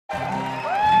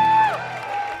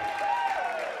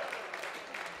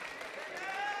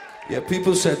Yeah,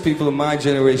 people said people of my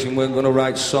generation weren't going to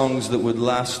write songs that would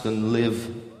last and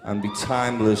live and be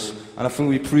timeless. And I think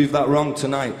we proved that wrong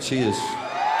tonight. Cheers.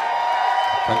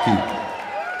 Thank you.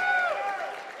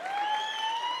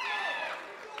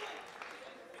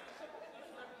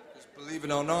 Just believe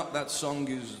it or not, that song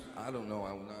is, I don't know,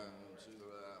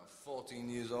 14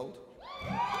 years old.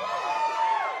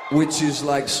 Which is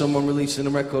like someone releasing a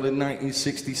record in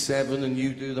 1967 and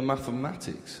you do the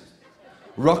mathematics.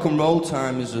 Rock and roll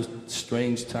time is a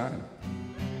strange time.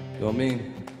 You know what I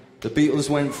mean? The Beatles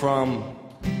went from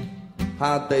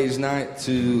Hard Day's Night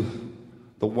to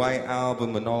the White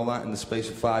Album and all that in the space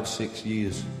of 5-6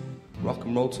 years. Rock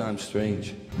and roll time's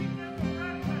strange.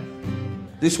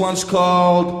 This one's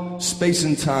called Space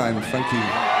and Time. Thank you.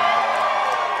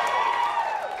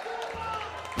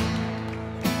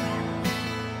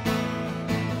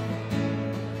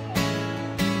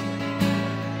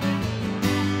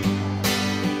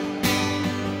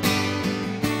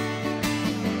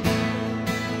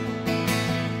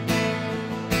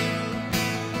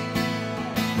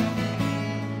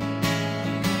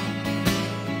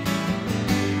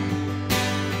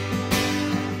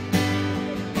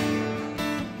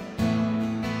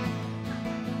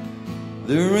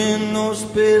 There ain't no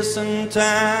space and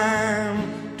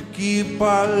time to keep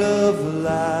our love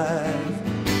alive.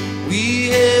 We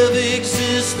have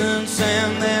existence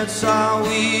and that's all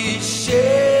we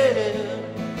share.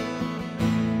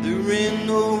 There ain't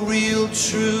no real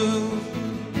truth,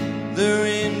 there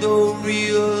ain't no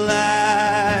real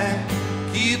lie.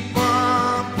 Keep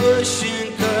on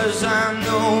pushing 'cause I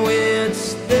know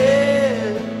it's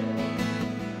there.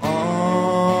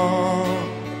 Oh,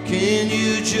 can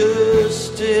you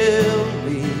just tell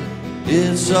me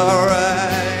it's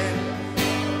alright?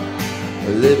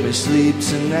 Let me sleep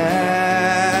tonight.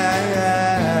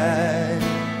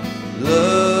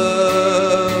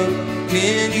 Love,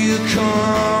 can you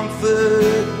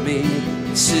comfort me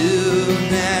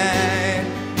tonight?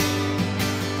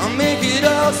 I'll make it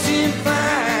all seem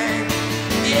fine.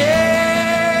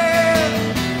 Yeah,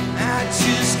 I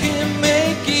just can't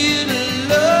make it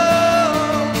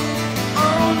alone.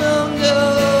 Oh no, no,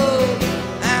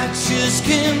 I just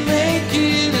can't make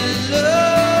it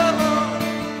alone.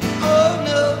 Oh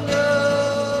no, no.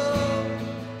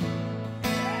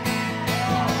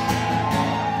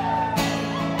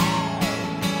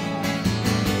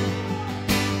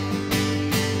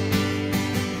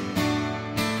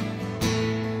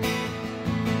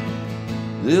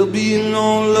 There'll be no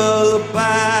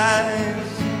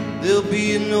lullabies, there'll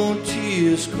be no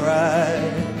tears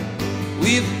cried.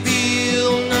 We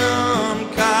feel numb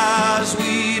 'cause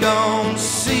we don't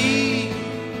see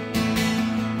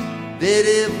that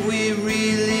if we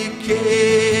really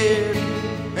cared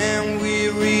and we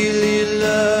really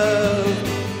love,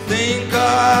 think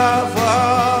of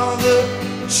all the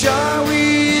joy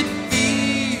we'd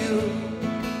feel.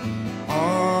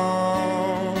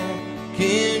 Oh,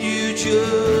 can you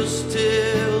just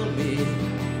tell me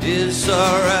it's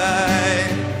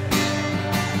alright?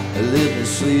 Let me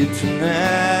sleep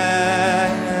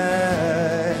tonight.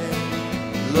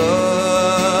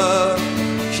 Love,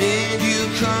 can you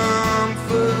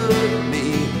comfort me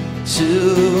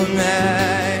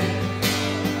tonight?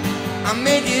 I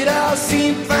make it all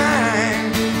seem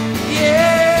fine.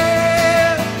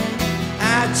 Yeah,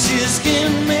 I just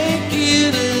can't make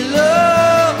it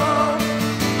alone.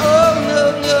 Oh no,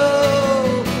 no,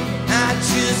 I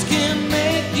just can't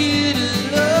make it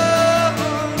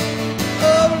alone.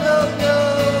 Oh no, no,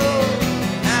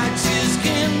 I just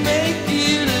can't make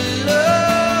it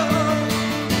alone.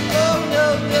 Oh no,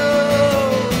 no,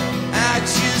 I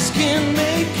just can't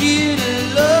make it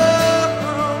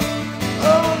alone.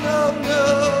 Oh no, no.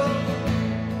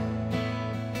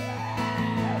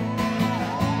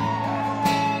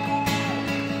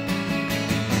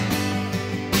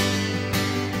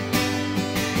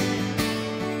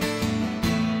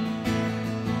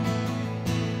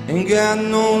 Ain't got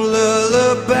no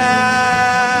lullaby,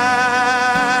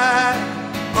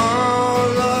 oh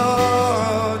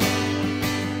Lord.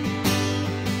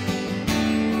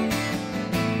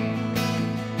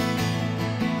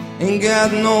 Ain't got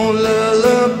no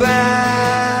lullaby,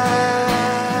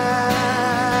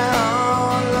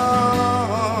 oh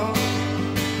Lord.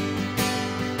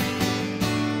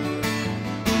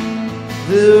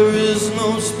 There is no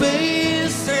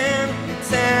space and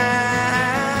time.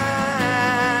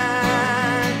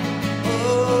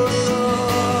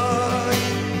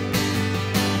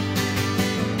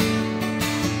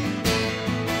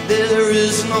 There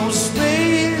is no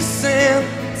space and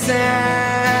time.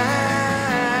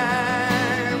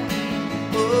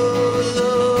 Oh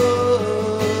Lord.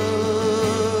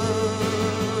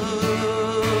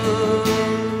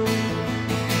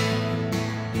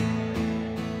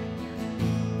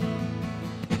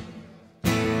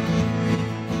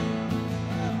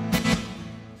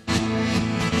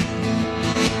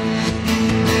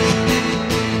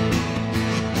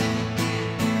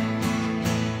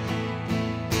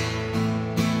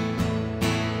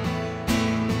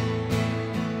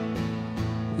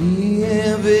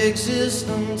 have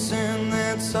existence and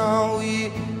that's all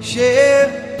we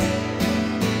share.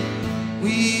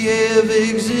 We have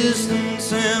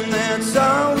existence and that's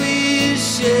all we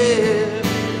share.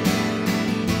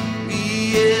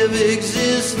 We have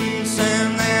existence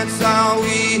and that's all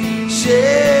we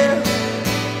share.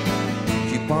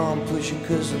 Keep on pushing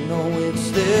cause I know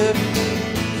it's there.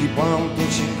 Keep on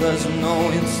pushing cause I know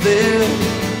it's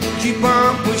there. Keep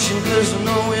on pushing cause I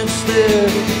know it's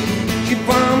there. Keep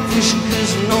on pushing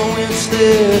cause I know it's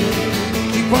there.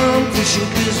 Keep on pushing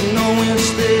cause I know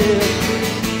it's there.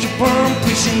 Keep on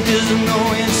pushing cause I know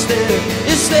it's there.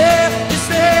 It's there.